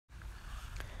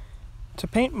To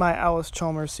paint my Allis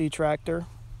Chalmers C tractor,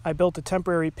 I built a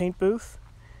temporary paint booth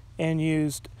and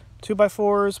used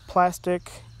 2x4s,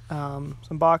 plastic, some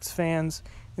box fans,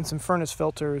 and some furnace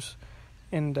filters,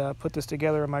 and put this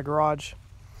together in my garage.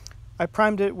 I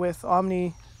primed it with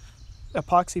Omni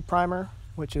epoxy primer,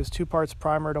 which is 2 parts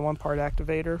primer to 1 part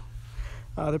activator.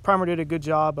 The primer did a good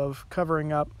job of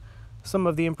covering up some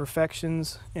of the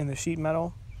imperfections in the sheet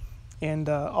metal, and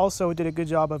also did a good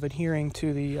job of adhering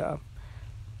to the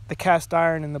cast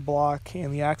iron in the block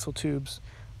and the axle tubes.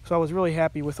 So I was really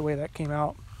happy with the way that came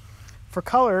out. For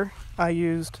color, I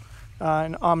used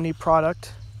an Omni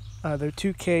product, their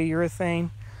 2K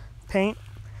urethane paint.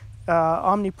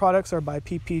 Omni products are by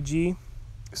PPG,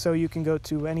 so you can go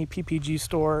to any PPG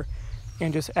store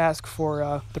and just ask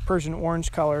for the Persian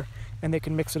orange color and they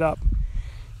can mix it up.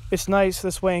 It's nice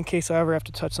this way, in case I ever have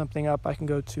to touch something up, I can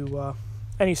go to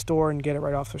any store and get it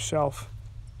right off the shelf.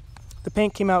 The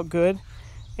paint came out good,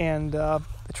 and the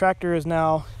tractor is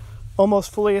now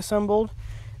almost fully assembled,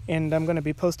 and I'm going to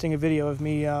be posting a video of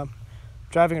me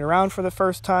driving it around for the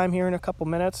first time here in a couple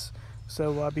minutes,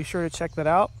 so be sure to check that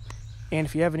out. And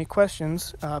if you have any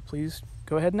questions, please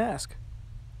go ahead and ask.